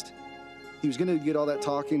realized he was going to get all that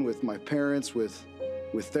talking with my parents, with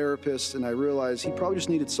therapists, and I realized he probably just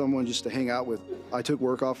needed someone just to hang out with. I took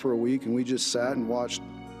work off for a week, and we just sat and watched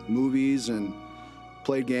movies and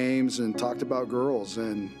played games and talked about girls.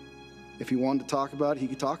 And if he wanted to talk about it, he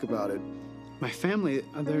could talk about it. My family,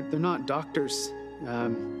 they're not doctors.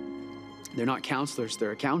 They're not counselors.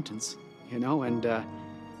 They're accountants, you know,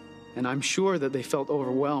 and I'm sure that they felt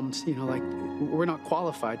overwhelmed, you know, like we're not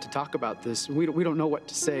qualified to talk about this. We don't know what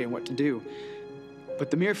to say and what to do. But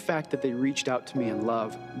the mere fact that they reached out to me in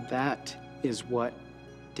love, that is what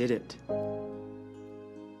did it.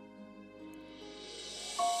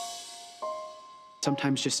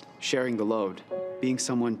 Sometimes just sharing the load, being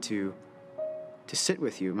someone to sit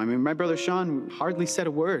with you. I mean, my brother Sean hardly said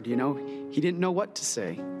a word, you know. He didn't know what to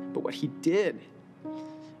say, but what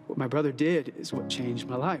my brother did is what changed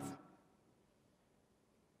my life.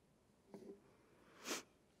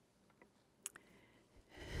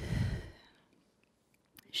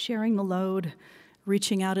 Sharing the load,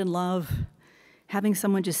 reaching out in love, having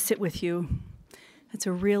someone just sit with you. That's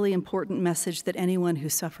a really important message that anyone who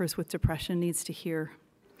suffers with depression needs to hear.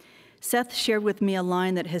 Seth shared with me a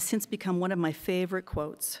line that has since become one of my favorite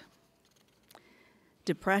quotes.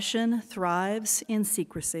 Depression thrives in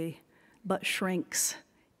secrecy, but shrinks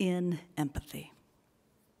in empathy.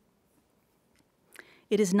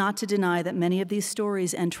 It is not to deny that many of these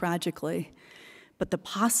stories end tragically, but the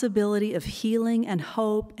possibility of healing and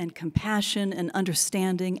hope and compassion and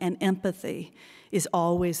understanding and empathy is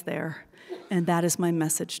always there, and that is my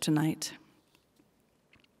message tonight.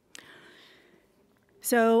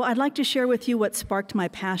 So I'd like to share with you what sparked my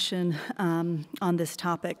passion on this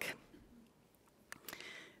topic.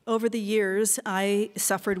 Over the years, I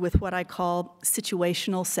suffered with what I call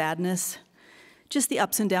situational sadness, just the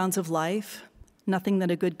ups and downs of life, nothing that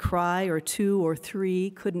a good cry or 2 or 3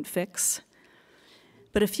 couldn't fix.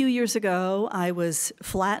 But a few years ago, I was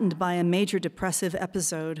flattened by a major depressive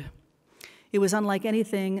episode. It was unlike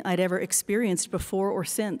anything I'd ever experienced before or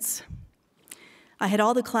since. I had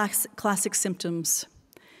all the classic symptoms.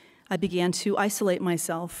 I began to isolate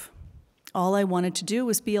myself. All I wanted to do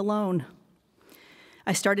was be alone.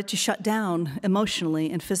 I started to shut down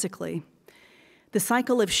emotionally and physically. The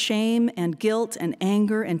cycle of shame and guilt and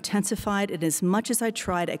anger intensified, and as much as I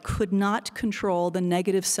tried, I could not control the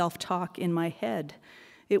negative self-talk in my head.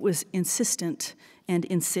 It was insistent and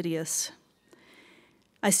insidious.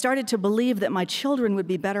 I started to believe that my children would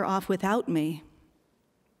be better off without me.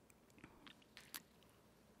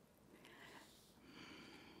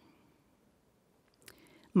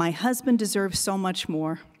 My husband deserves so much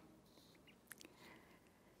more.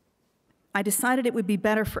 I decided it would be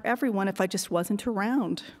better for everyone if I just wasn't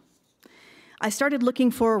around. I started looking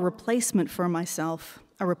for a replacement for myself,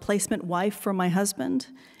 a replacement wife for my husband,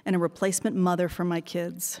 and a replacement mother for my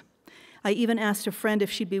kids. I even asked a friend if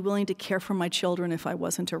she'd be willing to care for my children if I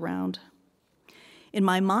wasn't around. In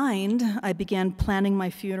my mind, I began planning my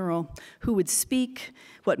funeral, who would speak,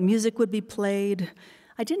 what music would be played.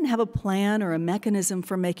 I didn't have a plan or a mechanism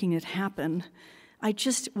for making it happen. I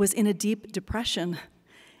just was in a deep depression,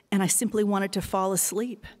 and I simply wanted to fall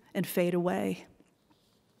asleep and fade away.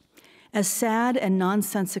 As sad and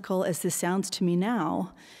nonsensical as this sounds to me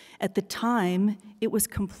now, at the time, it was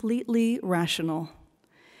completely rational.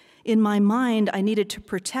 In my mind, I needed to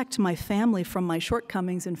protect my family from my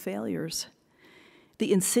shortcomings and failures.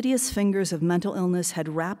 The insidious fingers of mental illness had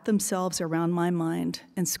wrapped themselves around my mind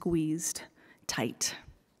and squeezed tight.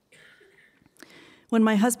 When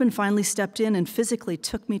my husband finally stepped in and physically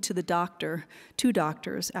took me to the doctor, 2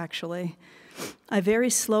 doctors actually, I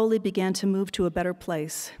very slowly began to move to a better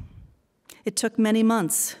place. It took many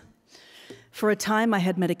months. For a time, I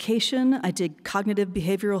had medication. I did cognitive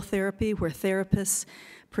behavioral therapy, where therapists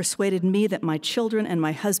persuaded me that my children and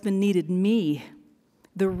my husband needed me,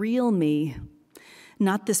 the real me,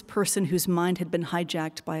 not this person whose mind had been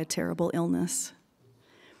hijacked by a terrible illness.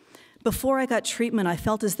 Before I got treatment, I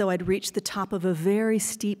felt as though I'd reached the top of a very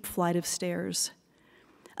steep flight of stairs.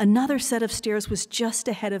 Another set of stairs was just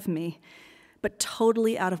ahead of me, but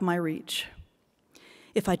totally out of my reach.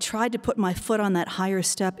 If I tried to put my foot on that higher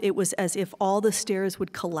step, it was as if all the stairs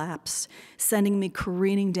would collapse, sending me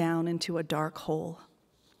careening down into a dark hole.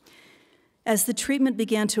 As the treatment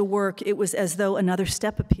began to work, it was as though another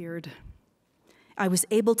step appeared. I was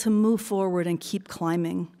able to move forward and keep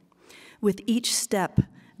climbing. With each step,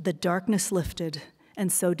 the darkness lifted,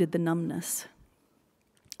 and so did the numbness.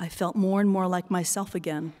 I felt more and more like myself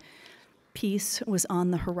again. Peace was on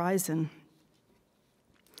the horizon.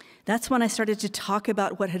 That's when I started to talk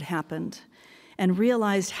about what had happened and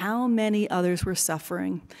realized how many others were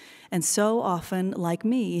suffering, and so often, like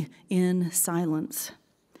me, in silence.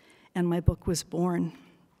 And my book was born.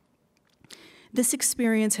 This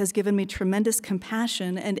experience has given me tremendous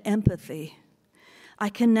compassion and empathy. I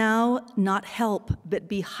can now not help but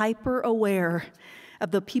be hyper-aware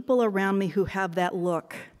of the people around me who have that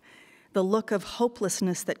look, the look of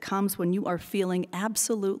hopelessness that comes when you are feeling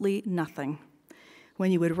absolutely nothing,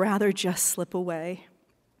 when you would rather just slip away.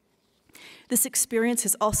 This experience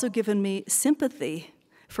has also given me sympathy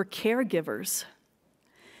for caregivers.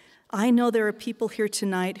 I know there are people here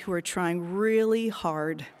tonight who are trying really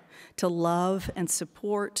hard to love and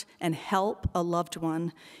support and help a loved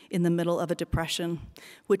one in the middle of a depression,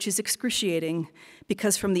 which is excruciating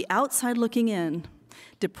because from the outside looking in,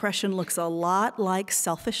 depression looks a lot like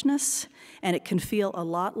selfishness, and it can feel a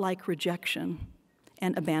lot like rejection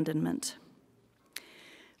and abandonment.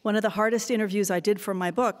 One of the hardest interviews I did for my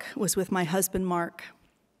book was with my husband, Mark.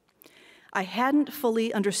 I hadn't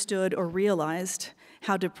fully understood or realized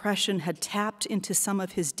how depression had tapped into some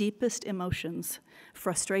of his deepest emotions: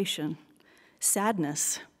 frustration,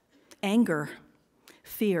 sadness, anger,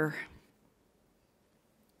 fear.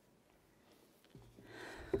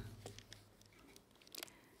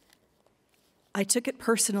 I took it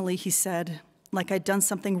personally, he said, like I'd done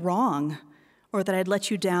something wrong or that I'd let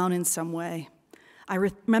you down in some way. I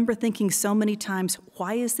remember thinking so many times,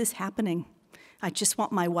 why is this happening? I just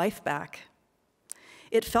want my wife back.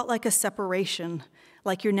 It felt like a separation,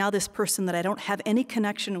 like you're now this person that I don't have any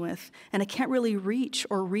connection with and I can't really reach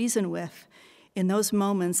or reason with. In those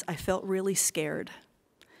moments, I felt really scared.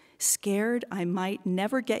 Scared I might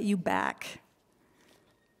never get you back.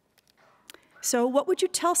 So what would you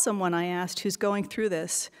tell someone, I asked, who's going through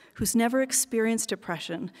this, who's never experienced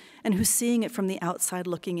depression, and who's seeing it from the outside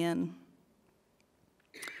looking in?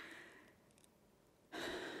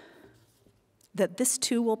 That this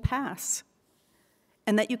too will pass,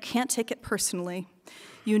 and that you can't take it personally.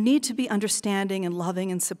 You need to be understanding and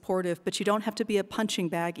loving and supportive, but you don't have to be a punching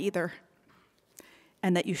bag either.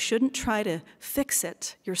 And that you shouldn't try to fix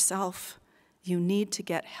it yourself. You need to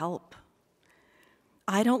get help.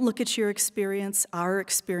 I don't look at your experience, our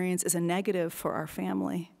experience, as a negative for our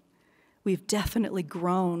family. We've definitely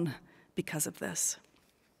grown because of this.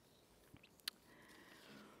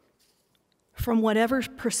 From whatever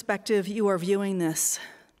perspective you are viewing this,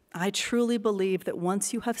 I truly believe that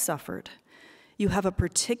once you have suffered, you have a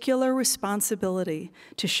particular responsibility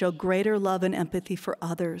to show greater love and empathy for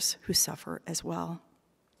others who suffer as well.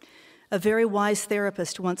 A very wise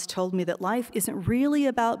therapist once told me that life isn't really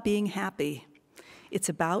about being happy. It's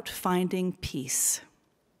about finding peace.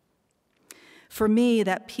 For me,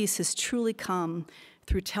 that peace has truly come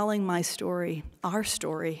through telling my story, our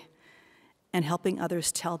story, and helping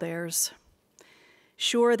others tell theirs.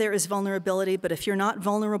 Sure, there is vulnerability, but if you're not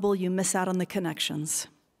vulnerable, you miss out on the connections.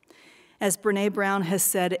 As Brené Brown has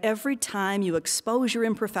said, every time you expose your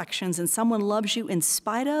imperfections and someone loves you in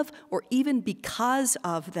spite of or even because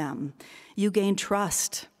of them, you gain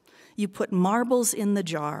trust. You put marbles in the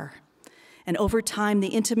jar. And over time, the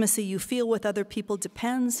intimacy you feel with other people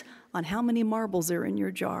depends on how many marbles are in your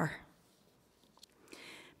jar.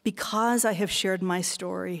 Because I have shared my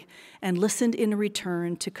story and listened in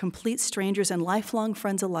return to complete strangers and lifelong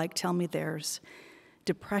friends alike tell me theirs,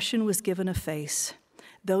 depression was given a face.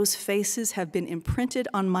 Those faces have been imprinted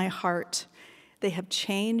on my heart. They have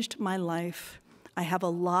changed my life. I have a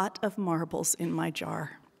lot of marbles in my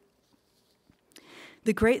jar.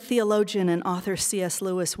 The great theologian and author C.S.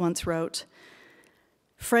 Lewis once wrote,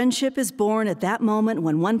 "Friendship is born at that moment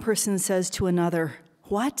when one person says to another,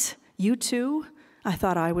 'What? You too? I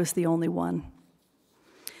thought I was the only one.'"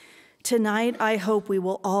 Tonight, I hope we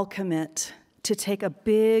will all commit to take a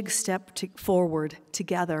big step forward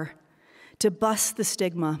together to bust the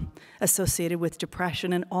stigma associated with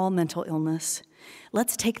depression and all mental illness.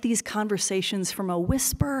 Let's take these conversations from a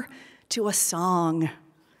whisper to a song.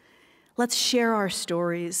 Let's share our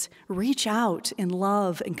stories, reach out in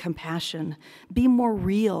love and compassion, be more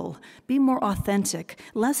real, be more authentic,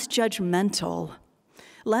 less judgmental,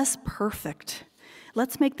 less perfect.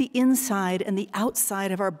 Let's make the inside and the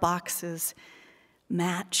outside of our boxes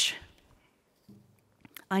match.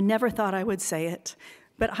 I never thought I would say it,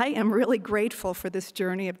 but I am really grateful for this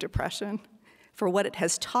journey of depression, for what it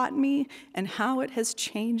has taught me and how it has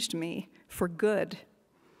changed me for good.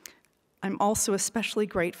 I'm also especially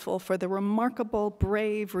grateful for the remarkable,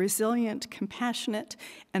 brave, resilient, compassionate,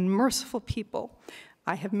 and merciful people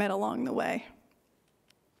I have met along the way.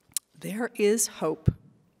 There is hope.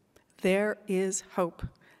 There is hope.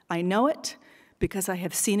 I know it because I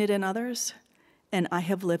have seen it in others, and I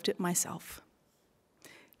have lived it myself.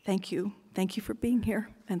 Thank you. Thank you for being here,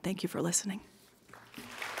 and thank you for listening.